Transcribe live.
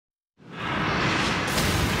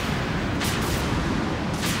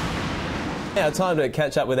Now, time to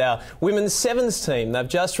catch up with our women's sevens team. They've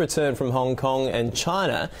just returned from Hong Kong and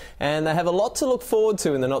China, and they have a lot to look forward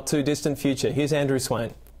to in the not-too-distant future. Here's Andrew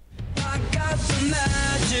Swain. I got the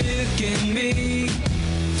magic in me.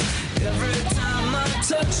 Every time I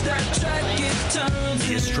touch that track, it turns.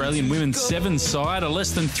 The Australian women's sevens side are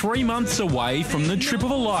less than 3 months away from the trip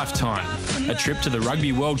of a lifetime, a trip to the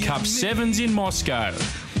Rugby World Cup Sevens in Moscow.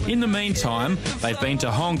 In the meantime, they've been to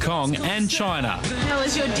Hong Kong and China. How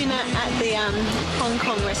was your dinner at the Hong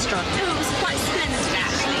Kong restaurant? Oh, it was quite splendid,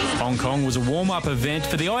 actually. Hong Kong was a warm-up event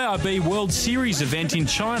for the IRB World Series event in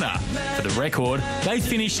China. For the record, they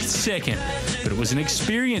finished second, but it was an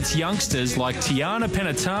experience youngsters like Tiana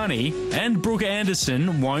Penatani and Brooke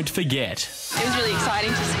Anderson won't forget. It was really exciting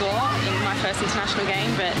to score in my first international game,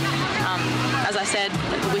 but as I said,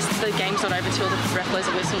 the game's not over till the ref blows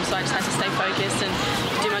a whistle, so I just had to stay focused and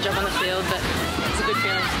do my job on the field, but it's a good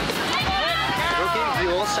feeling. Rugby,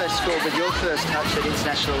 you also scored with your first touch at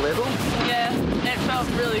international level. Yeah, it felt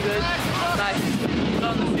really good. Like,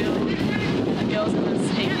 on the field, the girls in the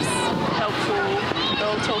heaps helpful, they're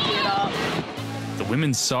all talking it up. The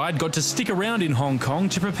women's side got to stick around in Hong Kong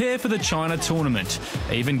to prepare for the China tournament,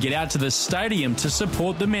 even get out to the stadium to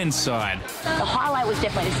support the men's side. The highlight was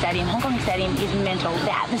definitely the stadium. Hong Kong Stadium is mental.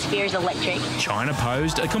 The atmosphere is electric. China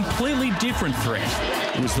posed a completely different threat.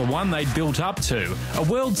 It was the one they'd built up to, a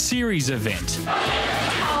World Series event.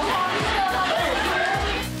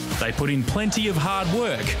 They put in plenty of hard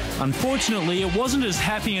work. Unfortunately, it wasn't as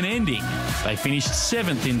happy an ending. They finished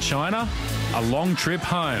 7th in China, a long trip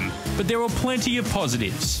home. But there were plenty of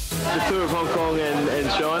positives. The tour of Hong Kong and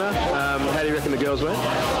China, how do you reckon the girls went?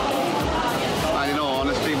 In all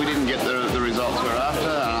honesty, we didn't get the results we were after.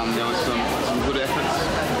 There was some good efforts,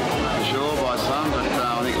 for sure, by some, but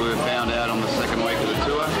I think we were found out on the second week of the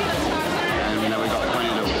tour. And we've got plenty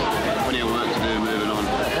of work to do moving on.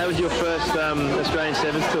 How was your first Australian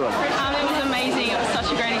Sevens tour? It was amazing. It was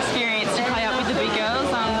such a great experience to play up with the big girls.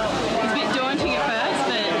 It was a bit daunting at first,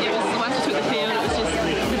 but it was, once we took the field, it was just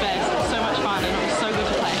the best. It was so much fun and it was so good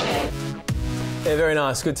to play. Yeah, very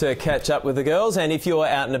nice. Good to catch up with the girls. And if you're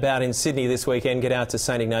out and about in Sydney this weekend, get out to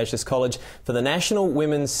St Ignatius College for the National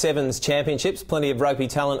Women's Sevens Championships. Plenty of rugby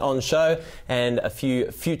talent on show and a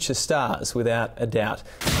few future stars, without a doubt.